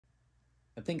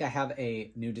I think I have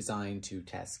a new design to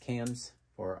test cams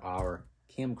for our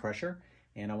cam crusher,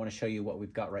 and I want to show you what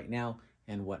we've got right now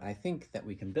and what I think that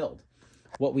we can build.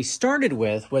 What we started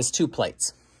with was 2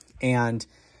 plates, and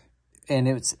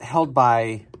it's held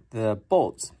by the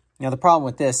bolts. Now the problem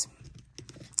with this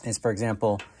is, for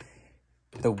example,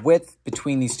 the width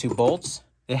between these 2 bolts,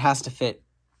 it has to fit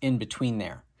in between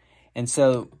there. And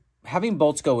so having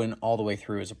bolts go in all the way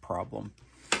through is a problem.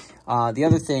 The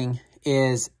other thing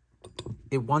is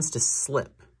it wants to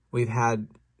slip. We've had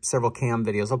several cam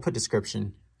videos. I'll put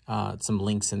some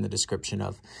links in the description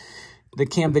of the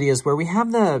cam videos where we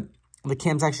have the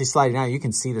cam's actually sliding out. You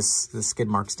can see the skid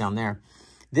marks down there.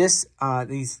 These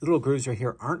little grooves right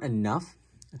here aren't enough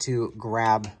to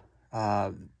grab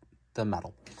the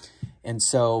metal. And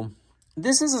so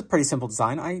this is a pretty simple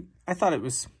design. I thought it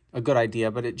was a good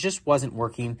idea, but it just wasn't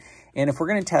working. And if we're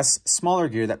going to test smaller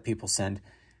gear that people send,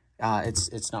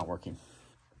 it's not working.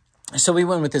 So we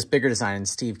went with this bigger design, and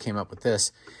Steve came up with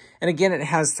this. And again, it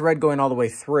has thread going all the way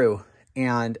through.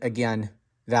 And again,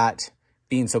 that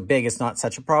being so big, it's not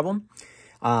such a problem.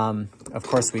 Of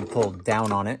course, we'd pull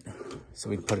down on it. So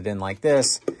we'd put it in like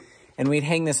this, and we'd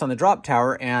hang this on the drop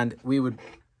tower, and we would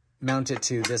mount it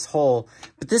to this hole.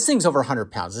 But this thing's over 100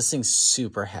 pounds. This thing's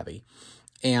super heavy.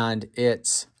 And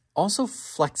it also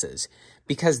flexes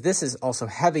because this is also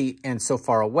heavy and so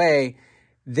far away.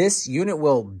 This unit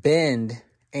will bend,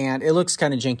 and it looks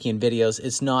kind of janky in videos.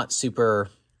 It's not super,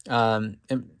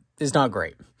 it's not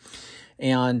great.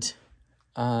 And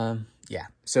yeah,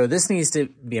 so this needs to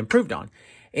be improved on.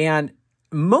 And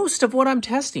most of what I'm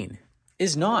testing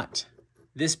is not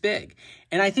this big.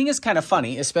 And I think it's kind of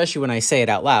funny, especially when I say it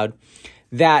out loud,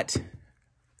 that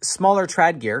smaller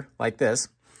trad gear like this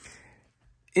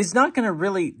is not going to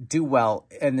really do well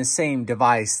in the same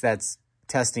device that's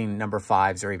testing number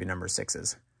 5s or even number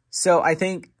 6s. So I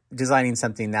think designing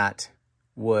something that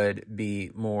would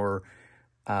be more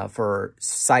for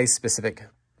size-specific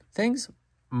things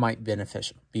might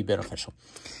be beneficial.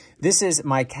 This is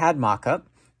my CAD mock-up.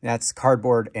 That's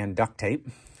cardboard and duct tape.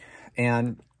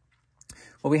 And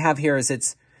what we have here is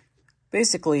it's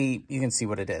basically, you can see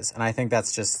what it is. And I think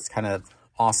that's just kind of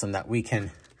awesome that we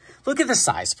can look at the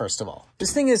size, first of all.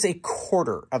 This thing is a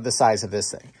quarter of the size of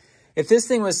this thing. If this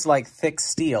thing was like thick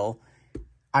steel,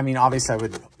 I mean, obviously I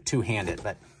would two-hand it,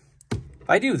 but if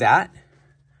I do that,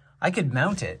 I could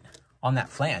mount it on that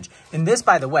flange. And this,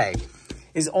 by the way,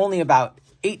 is only about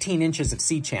 18 inches of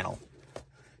C-channel.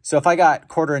 So if I got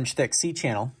 1/4 inch thick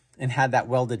C-channel and had that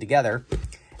welded together,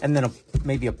 and then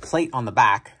maybe a plate on the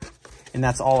back, and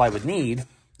that's all I would need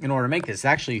in order to make this. It's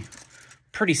actually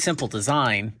pretty simple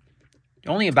design.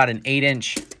 Only about an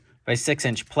 8-inch by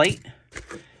 6-inch plate.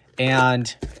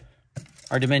 And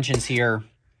our dimensions here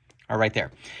are right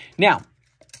there. Now,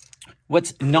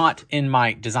 what's not in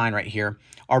my design right here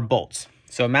are bolts.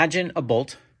 So imagine a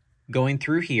bolt going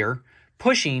through here,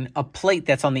 pushing a plate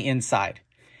that's on the inside.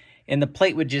 And the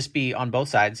plate would just be on both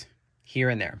sides, here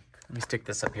and there. Let me stick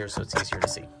this up here so it's easier to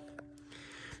see.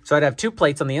 So I'd have 2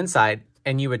 plates on the inside,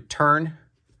 and you would turn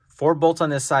 4 bolts on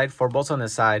this side, 4 bolts on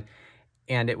this side,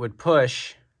 and it would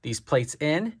push these plates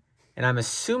in. And I'm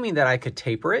assuming that I could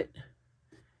taper it,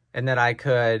 and that I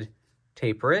could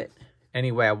taper it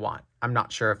any way I want. I'm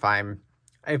not sure if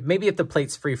maybe if the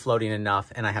plate's free floating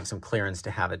enough and I have some clearance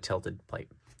to have a tilted plate.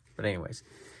 But anyways,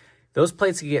 those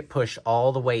plates could get pushed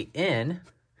all the way in,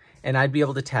 and I'd be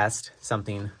able to test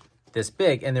something this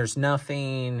big, and there's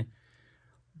nothing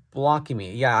blocking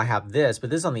me. Yeah, I have this, but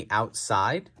this is on the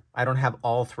outside. I don't have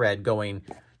all thread going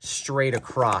straight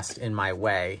across in my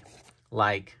way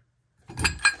like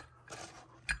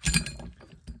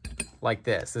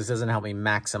this. This doesn't help me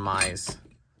maximize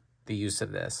the use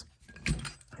of this.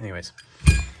 Anyways,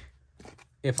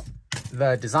 if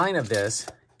the design of this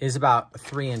is about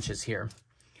 3 inches here,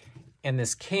 and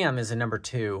this cam is a number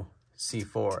 2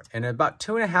 C4, and about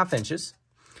 2.5 inches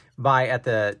by, at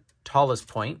the tallest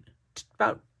point,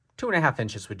 about 2.5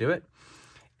 inches would do it.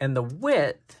 And the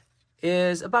width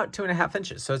is about 2.5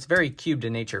 inches. So it's very cubed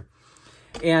in nature.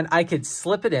 And I could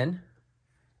slip it in.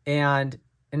 And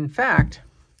in fact,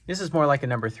 this is more like a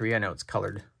number 3. I know it's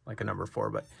colored like a number 4,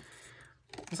 but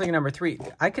it's like a number 3.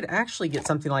 I could actually get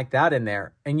something like that in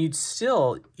there. And you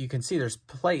can see there's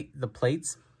the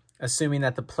plates, assuming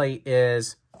that the plate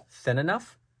is thin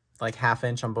enough, like 1/2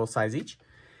 inch on both sides each.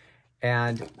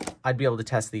 And I'd be able to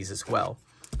test these as well.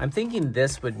 I'm thinking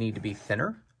this would need to be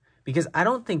thinner because I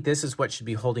don't think this is what should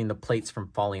be holding the plates from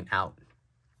falling out.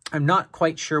 I'm not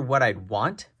quite sure what I'd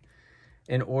want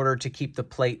in order to keep the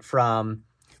plate from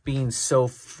being so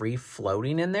free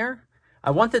floating in there.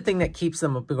 I want the thing that keeps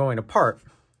them going apart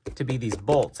to be these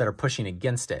bolts that are pushing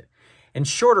against it. And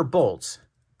shorter bolts,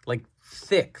 like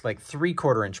thick, like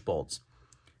 3/4 inch bolts,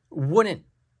 wouldn't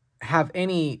have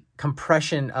any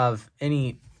compression of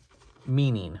any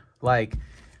meaning. Like,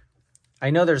 I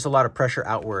know there's a lot of pressure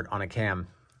outward on a cam,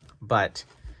 but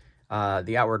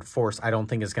the outward force I don't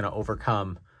think is going to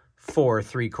overcome 4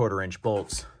 3/4 inch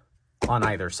bolts on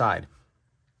either side.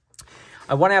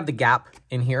 I want to have the gap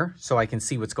in here so I can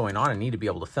see what's going on. I need to be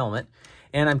able to film it.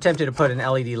 And I'm tempted to put an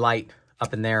LED light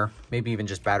up in there, maybe even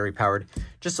just battery powered,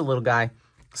 just a little guy,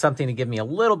 something to give me a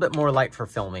little bit more light for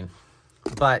filming.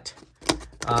 But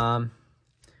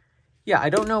yeah, I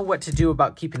don't know what to do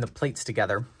about keeping the plates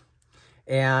together.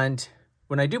 And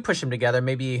when I do push them together,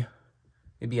 maybe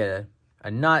a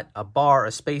nut, a bar,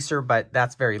 a spacer, but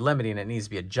that's very limiting. It needs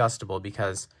to be adjustable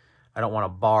because I don't want a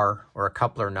bar or a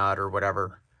coupler nut or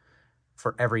whatever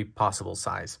for every possible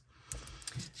size.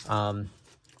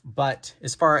 But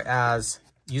as far as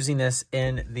using this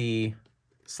in the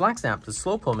slack snap, the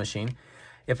slow pull machine,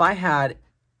 if I had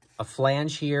a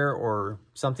flange here or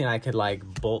something I could like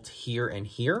bolt here and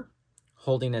here,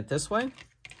 holding it this way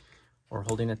or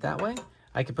holding it that way,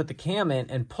 I could put the cam in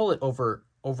and pull it over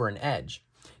an edge.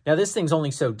 Now this thing's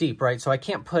only so deep, right? So I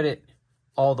can't put it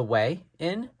all the way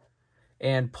in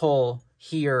and pull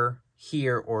here,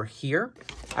 here, or here.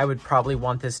 I would probably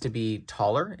want this to be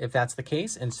taller if that's the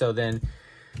case. And so then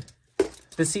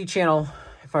the C channel,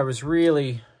 if I was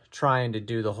really trying to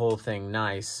do the whole thing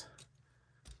nice,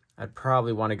 I'd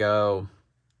probably want to go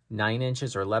 9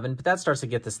 inches or 11, but that starts to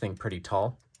get this thing pretty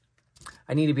tall.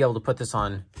 I need to be able to put this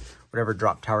on whatever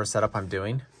drop tower setup I'm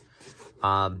doing.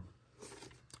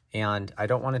 And I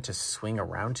don't want it to swing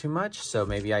around too much. So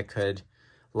maybe I could,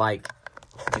 like,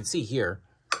 you can see here,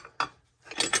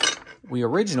 we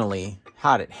originally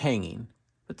had it hanging,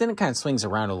 but then it kind of swings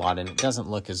around a lot and it doesn't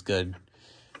look as good.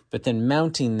 But then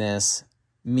mounting this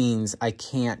means I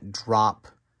can't drop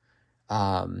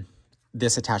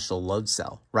this attached to a load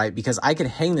cell, right? Because I could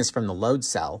hang this from the load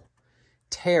cell,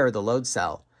 tear the load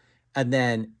cell, and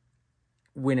then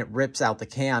when it rips out the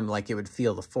cam, like it would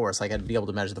feel the force. Like I'd be able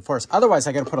to measure the force. Otherwise,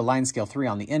 I got to put a line scale 3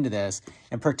 on the end of this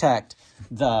and protect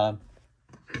the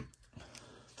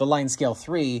line scale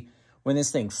 3 when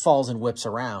this thing falls and whips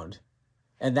around.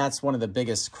 And that's one of the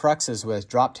biggest cruxes with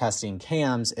drop testing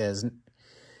cams is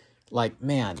like,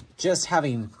 man, just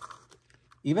having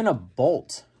even a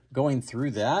bolt going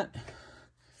through that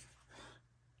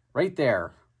right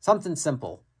there, something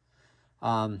simple.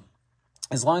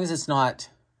 As long as it's not,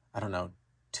 I don't know,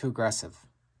 too aggressive,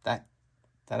 that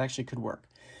actually could work.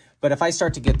 But if I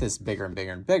start to get this bigger and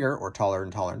bigger and bigger, or taller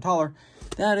and taller and taller,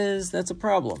 that's a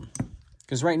problem.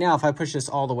 Because right now, if I push this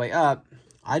all the way up,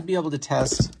 I'd be able to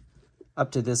test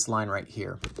up to this line right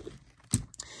here.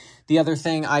 The other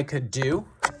thing I could do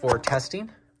for testing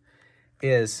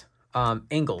is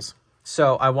angles.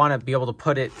 So I want to be able to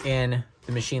put it in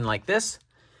the machine like this,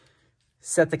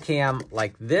 set the cam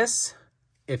like this.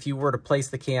 If you were to place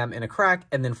the cam in a crack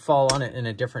and then fall on it in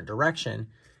a different direction,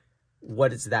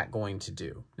 what is that going to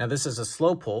do? Now this is a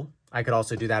slow pull. I could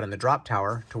also do that in the drop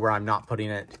tower to where I'm not putting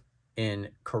it in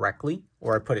correctly,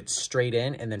 or I put it straight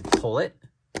in and then pull it.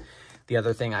 The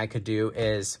other thing I could do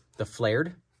is the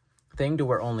flared thing to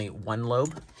where only one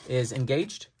lobe is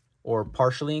engaged or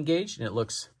partially engaged and it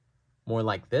looks more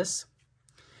like this.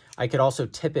 I could also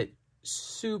tip it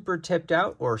super tipped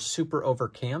out or super over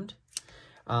cammed.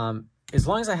 As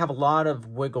long as I have a lot of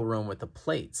wiggle room with the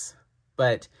plates.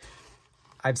 But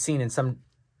I've seen in some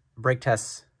brake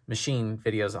test machine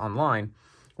videos online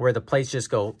where the plates just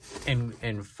go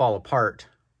and fall apart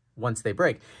once they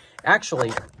break.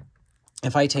 Actually,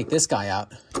 if I take this guy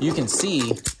out, you can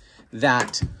see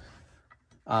that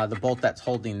the bolt that's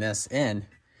holding this in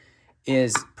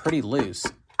is pretty loose.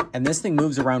 And this thing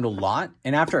moves around a lot.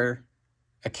 And after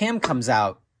a cam comes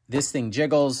out, this thing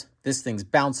jiggles, this thing's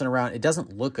bouncing around. It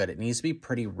doesn't look good. It needs to be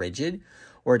pretty rigid,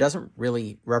 or it doesn't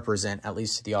really represent, at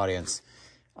least to the audience,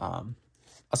 a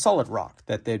solid rock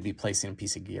that they'd be placing a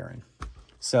piece of gear in.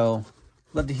 So,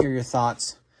 love to hear your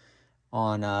thoughts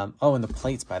on, oh, and the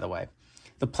plates, by the way.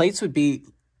 The plates would be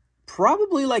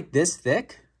probably like this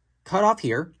thick, cut off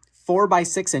here. 4 by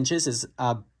 6 inches is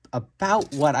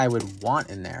about what I would want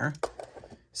in there.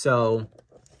 So,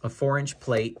 a 4-inch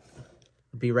plate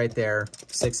would be right there,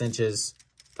 6 inches,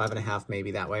 5.5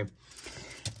 maybe that way.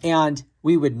 And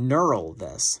we would knurl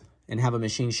this and have a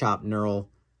machine shop knurl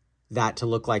that to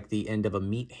look like the end of a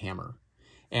meat hammer.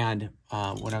 And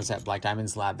when I was at Black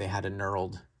Diamond's lab, they had a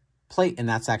knurled plate, and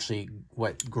that's actually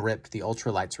what gripped the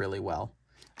ultralights really well.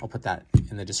 I'll put that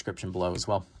in the description below as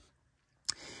well.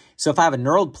 So if I have a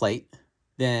knurled plate,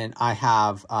 then I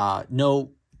have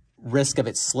no risk of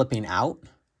it slipping out.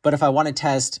 But if I want to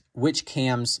test which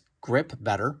cams grip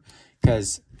better,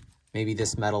 because maybe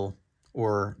this metal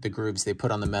or the grooves they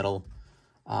put on the metal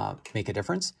make a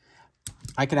difference.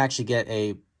 I could actually get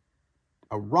a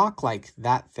rock like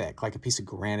that thick, like a piece of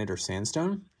granite or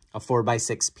sandstone, a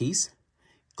 4x6 piece,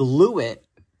 glue it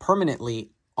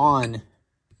permanently on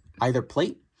either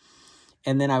plate,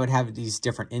 and then I would have these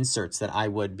different inserts that I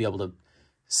would be able to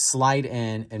slide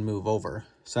in and move over.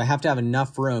 So I have to have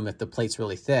enough room if the plate's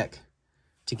really thick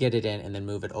to get it in and then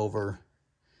move it over,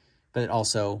 but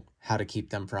also how to keep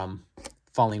them from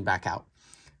falling back out.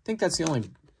 I think that's the only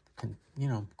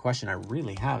question I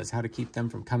really have, is how to keep them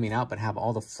from coming out, but have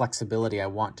all the flexibility I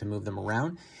want to move them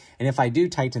around. And if I do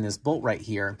tighten this bolt right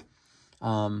here,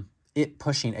 it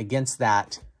pushing against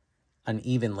that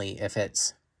unevenly if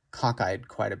it's cockeyed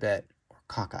quite a bit, or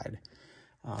cockeyed.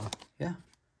 Yeah.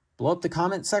 Blow up the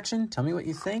comment section. Tell me what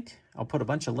you think. I'll put a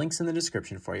bunch of links in the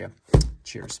description for you.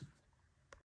 Cheers.